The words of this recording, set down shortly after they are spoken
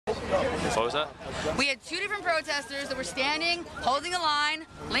What was that? We had two different protesters that were standing, holding a line,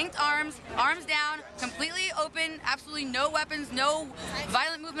 linked arms, arms down, completely open, absolutely no weapons, no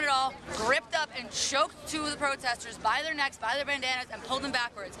violent movement at all, gripped up and choked two of the protesters by their necks, by their bandanas, and pulled them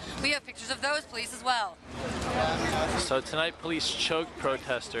backwards. We have pictures of those police as well. So tonight police choked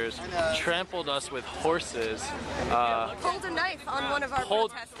protesters, trampled us with horses, pulled a knife on one of our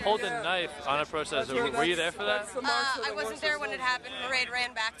protesters. Pulled a knife on a protester. Were you there for that? I wasn't there when it happened. Mairead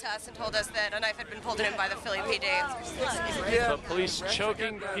ran back to us and told us that a knife had been pulled in by the Philly PD. So police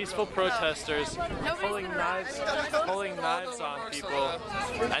choking peaceful protesters, pulling knives on people,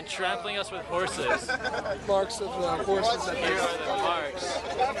 and trampling us with horses. Marks of the horses. Here are the marks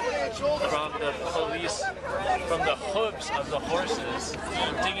from the police, from the hooves of the horses,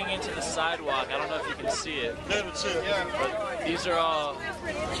 digging into the sidewalk. I don't know if you can see it. But these are all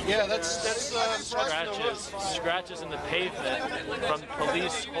scratches in the pavement from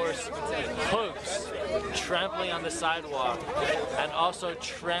police horse hooves trampling on the sidewalk, and also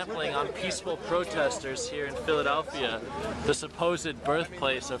trampling on peaceful protesters here in Philadelphia, the supposed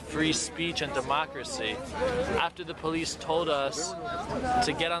birthplace of free speech and democracy. After the police told us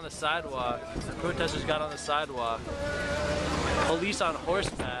to get on the sidewalk, the protesters got on the sidewalk, police on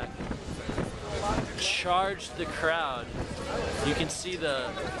horseback charged the crowd. You can see the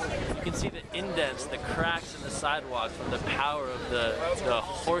indents, the cracks in the sidewalk from the power of the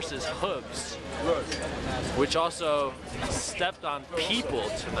horses' hooves, which also stepped on people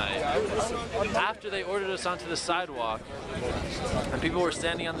tonight. After they ordered us onto the sidewalk, and people were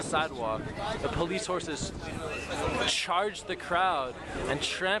standing on the sidewalk, the police horses charged the crowd and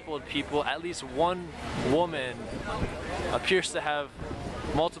trampled people. At least one woman appears to have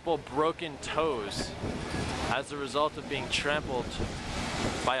multiple broken toes as a result of being trampled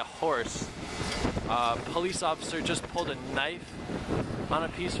by a horse. A police officer just pulled a knife on a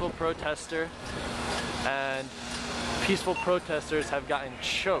peaceful protester, and peaceful protesters have gotten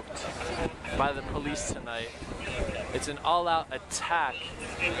choked by the police tonight. It's an all-out attack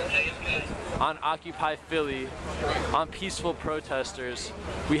on Occupy Philly, on peaceful protesters.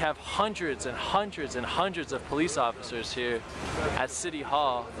 We have hundreds and hundreds and hundreds of police officers here at City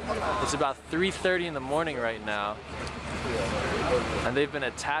Hall. It's about 3:30 in the morning right now, and they've been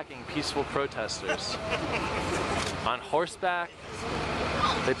attacking peaceful protesters on horseback.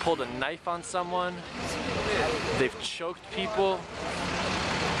 They pulled a knife on someone. They've choked people.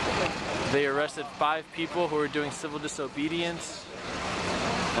 They arrested 5 people who were doing civil disobedience.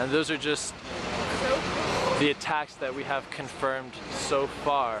 And those are just the attacks that we have confirmed so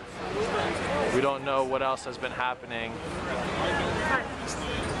far. We don't know what else has been happening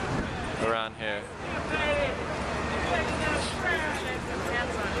around here.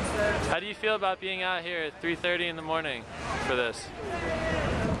 How do you feel about being out here at 3:30 in the morning for this?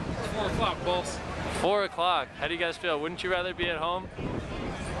 4 o'clock, boss. 4 o'clock. How do you guys feel? Wouldn't you rather be at home?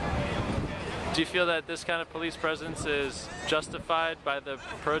 Do you feel that this kind of police presence is justified by the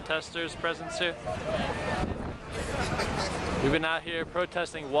protesters' presence here? We've been out here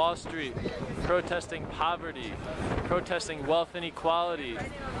protesting Wall Street, protesting poverty, protesting wealth inequality,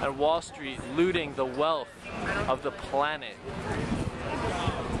 and Wall Street looting the wealth of the planet.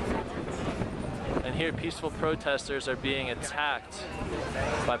 And here peaceful protesters are being attacked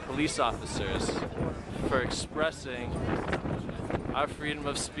by police officers for expressing our freedom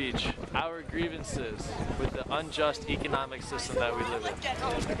of speech, our grievances with the unjust economic system that we live in.